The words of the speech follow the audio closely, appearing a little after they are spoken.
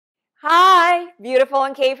Hi, beautiful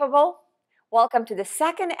and capable. Welcome to the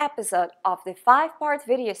second episode of the 5-part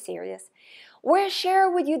video series where I share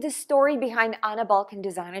with you the story behind Anna Balkan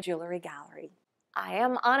Designer Jewelry Gallery. I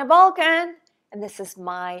am Anna Balkan and this is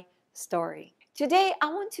my story. Today I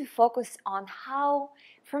want to focus on how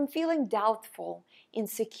from feeling doubtful,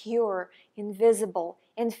 insecure, invisible,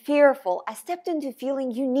 and fearful, I stepped into feeling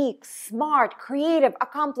unique, smart, creative,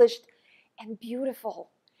 accomplished, and beautiful.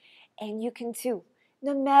 And you can too,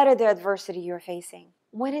 no matter the adversity you're facing.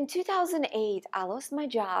 When in 2008 I lost my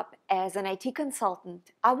job as an IT consultant,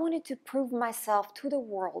 I wanted to prove myself to the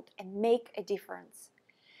world and make a difference.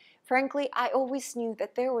 Frankly, I always knew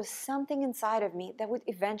that there was something inside of me that would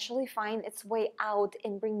eventually find its way out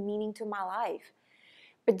and bring meaning to my life.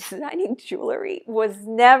 But designing jewelry was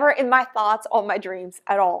never in my thoughts or my dreams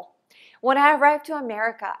at all. When I arrived to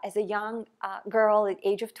America as a young girl at the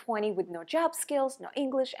age of 20 with no job skills, no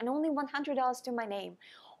English, and only $100 to my name,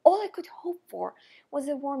 all I could hope for was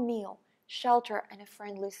a warm meal, shelter, and a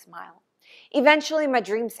friendly smile. Eventually, my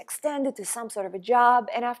dreams extended to some sort of a job,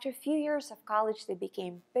 and after a few years of college, they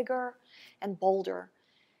became bigger and bolder.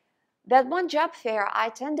 That one job fair I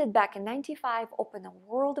attended back in '95 opened a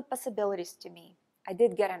world of possibilities to me. I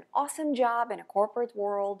did get an awesome job in a corporate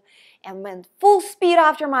world and went full speed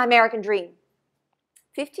after my American dream.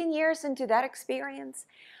 15 years into that experience,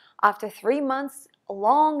 after 3 months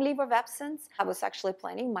long leave of absence, I was actually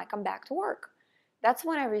planning my comeback to work. That's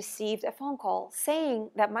when I received a phone call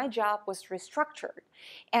saying that my job was restructured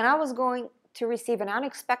and I was going to receive an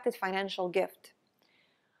unexpected financial gift.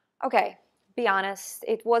 Okay, be honest,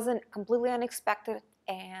 it wasn't completely unexpected,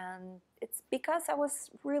 and it's because I was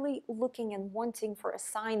really looking and wanting for a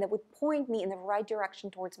sign that would point me in the right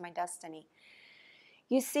direction towards my destiny.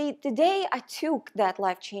 You see, the day I took that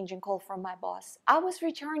life-changing call from my boss, I was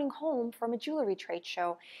returning home from a jewelry trade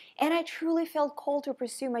show, and I truly felt called to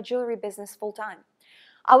pursue my jewelry business full-time.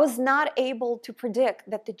 I was not able to predict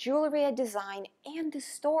that the jewelry I designed and the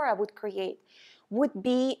store I would create would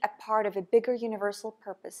be a part of a bigger universal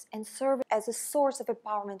purpose and serve as a source of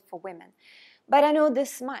empowerment for women. But I know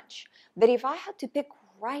this much, that if I had to pick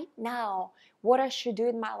right now what I should do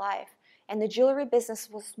in my life, and the jewelry business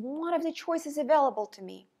was one of the choices available to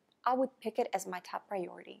me, I would pick it as my top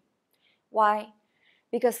priority. Why?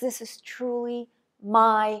 Because this is truly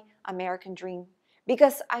my American dream.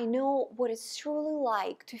 Because I know what it's truly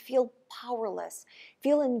like to feel powerless,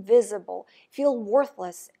 feel invisible, feel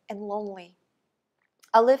worthless and lonely.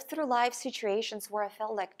 I lived through life situations where I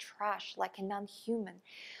felt like trash, like a non-human,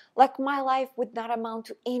 like my life would not amount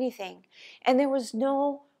to anything, and there was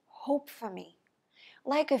no hope for me.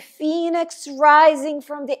 Like a phoenix rising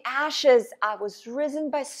from the ashes, I was risen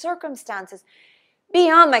by circumstances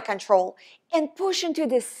beyond my control and pushed into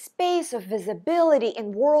this space of visibility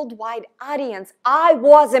and worldwide audience. I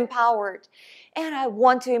was empowered, and I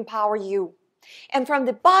want to empower you. And from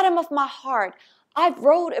the bottom of my heart, I've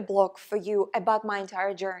wrote a blog for you about my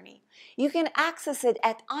entire journey. You can access it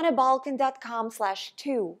at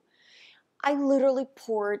annabalkan.com/2. I literally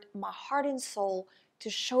poured my heart and soul to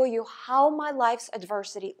show you how my life's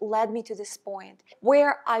adversity led me to this point,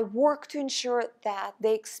 where I work to ensure that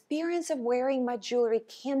the experience of wearing my jewelry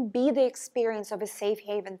can be the experience of a safe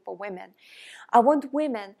haven for women. I want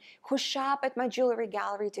women who shop at my jewelry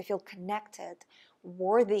gallery to feel connected,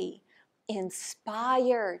 worthy,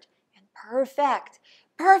 inspired, and perfect.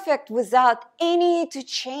 Perfect without any need to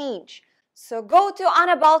change. So go to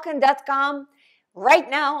annabalkan.com right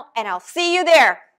now and I'll see you there.